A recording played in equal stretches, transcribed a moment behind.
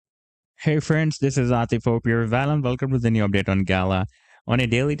Hey friends, this is Atif Hope here. And welcome to the new update on GALA. On a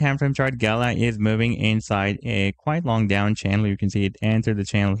daily time frame chart, GALA is moving inside a quite long down channel. You can see it entered the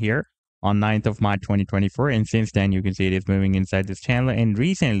channel here on 9th of March 2024. And since then, you can see it is moving inside this channel. And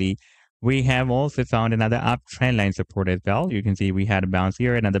recently, we have also found another uptrend line support as well. You can see we had a bounce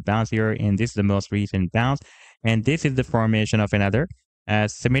here, another bounce here, and this is the most recent bounce. And this is the formation of another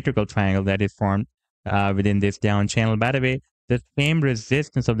symmetrical triangle that is formed within this down channel. By the way, the same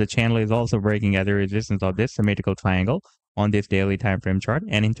resistance of the channel is also breaking at the resistance of this symmetrical triangle on this daily time frame chart.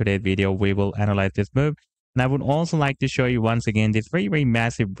 And in today's video, we will analyze this move. And I would also like to show you once again this very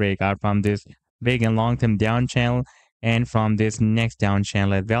massive breakout from this big and long-term down channel and from this next down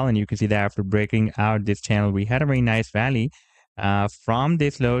channel as well. And you can see that after breaking out this channel, we had a very nice rally from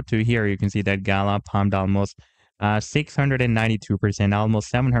this low to here. You can see that GALA pumped almost 692%,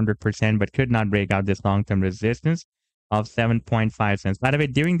 almost 700%, but could not break out this long-term resistance of 7.5 cents. By the way,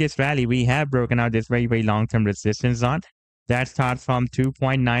 during this rally, we have broken out this very long-term resistance zone that starts from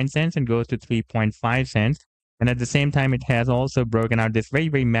 2.9 cents and goes to 3.5 cents. And at the same time, it has also broken out this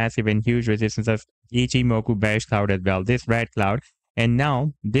very massive and huge resistance of Ichimoku bearish cloud as well, this red cloud. And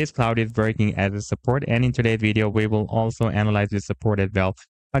now this cloud is working as a support. And in today's video, we will also analyze this support as well.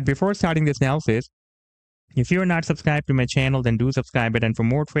 But before starting this analysis, if you're not subscribed to my channel, then do subscribe it. And for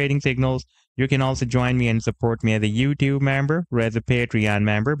more trading signals, you can also join me and support me as a YouTube member or as a Patreon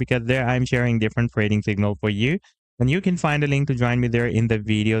member, because there I'm sharing different trading signals for you. And you can find a link to join me there in the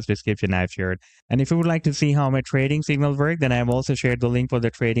video's description I've shared. And if you would like to see how my trading signals work, then I've also shared the link for the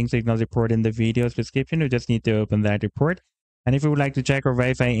trading signals report in the video's description. You just need to open that report. And if you would like to check or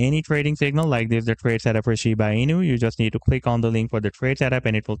verify any trading signal like this, the trade setup for Shiba Inu, you just need to click on the link for the trade setup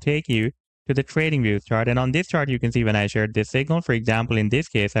and it will take you to the trading view chart. And on this chart, you can see when I shared this signal, for example, in this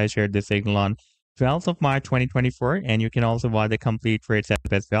case, I shared this signal on 12th of March 2024, and you can also watch the complete trade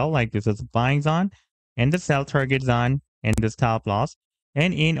setup as well. Like this is the buying zone and the sell target zone and the stop loss.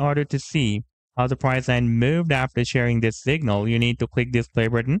 And in order to see how the price line moved after sharing this signal, you need to click this play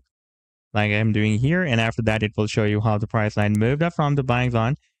button like I'm doing here. And after that, it will show you how the price line moved up from the buying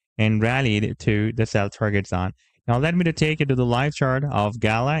zone and rallied to the sell target zone. Now, let me to take you to the live chart of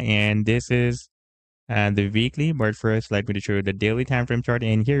GALA, and this is the weekly. But first, let me to show you the daily time frame chart.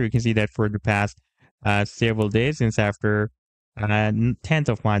 And here you can see that for the past several days, since after 10th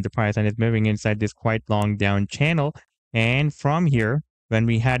of March, the price line is moving inside this quite long down channel. And from here, when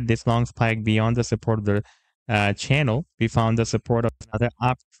we had this long spike beyond the support of the channel, we found the support of another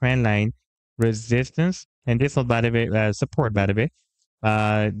uptrend line resistance. And this was, by the way, support, by the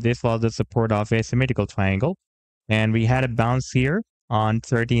way. This was the support of a symmetrical triangle. And we had a bounce here on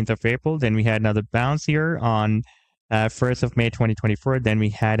 13th of April. Then we had another bounce here on 1st of May 2024. Then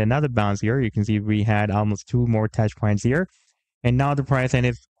we had another bounce here. You can see we had almost 2 more touch points here. And now the price line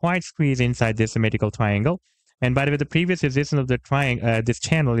is quite squeezed inside this symmetrical triangle. And by the way, the previous resistance of the triangle, this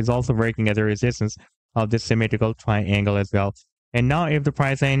channel is also working as a resistance of this symmetrical triangle as well. And now if the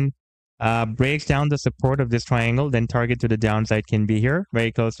price line breaks down the support of this triangle, then target to the downside can be here,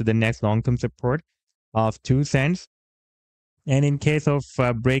 very close to the next long-term support of 2 cents. And in case of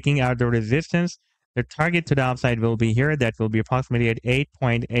breaking out the resistance, the target to the upside will be here. That will be approximately at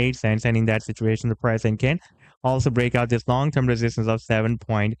 8.8 cents. And in that situation, the price line can also break out this long-term resistance of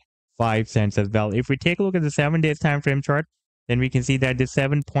 7.5 cents as well. If we take a look at the 7 days time frame chart, then we can see that the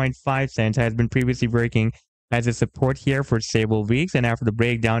 7.5 cents has been previously working as a support here for several weeks. And after the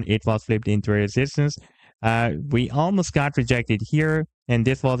breakdown, it was flipped into a resistance. We almost got rejected here, and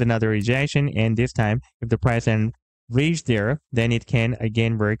this was another rejection. And this time, if the price line reached there, then it can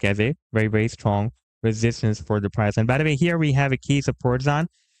again work as a very strong resistance for the price. And by the way, here we have a key support zone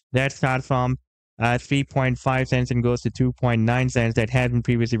that starts from 3.5 cents and goes to 2.9 cents. That has been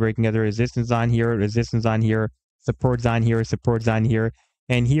previously working as a resistance zone here, support zone here, support zone here,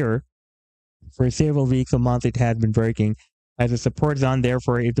 and here for several weeks or months it has been working as a support zone.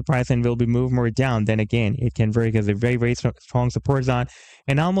 Therefore, if the price line will be moved more down, then again it can work as a very strong support zone.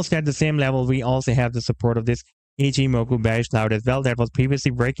 And almost at the same level, we also have the support of this Ichimoku bearish cloud as well, that was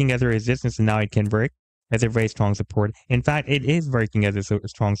previously working as a resistance, and now it can work as a very strong support. In fact, it is working as a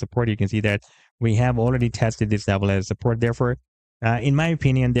strong support. You can see that we have already tested this level as support. Therefore, in my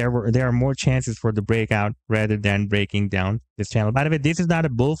opinion, there are more chances for the breakout rather than breaking down this channel. By the way, this is not a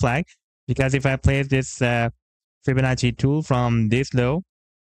bull flag, because if I place this Fibonacci tool from this low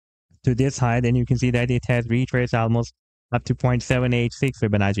to this high, then you can see that it has retraced almost up to 0.786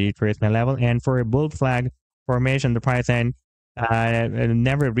 Fibonacci retracement level. And for a bull flag formation, the price line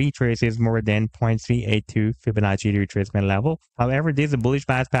never retraces more than 0.382 Fibonacci retracement level. However, this is a bullish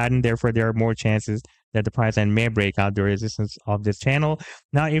path pattern, therefore there are more chances that the price line may break out the resistance of this channel.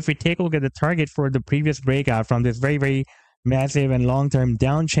 Now, if we take a look at the target for the previous breakout from this very, very massive and long-term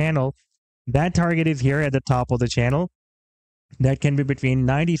down channel, that target is here at the top of the channel. That can be between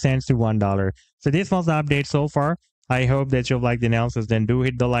 90 cents to $1. So this was the update so far. I hope that you've liked the analysis. Then do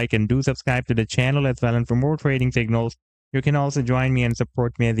hit the like and do subscribe to the channel as well. And for more trading signals, you can also join me and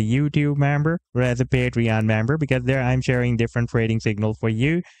support me as a YouTube member or as a Patreon member, because there I'm sharing different trading signals for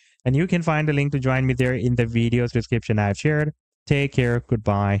you. And you can find the link to join me there in the video's description I've shared. Take care.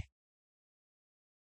 Goodbye.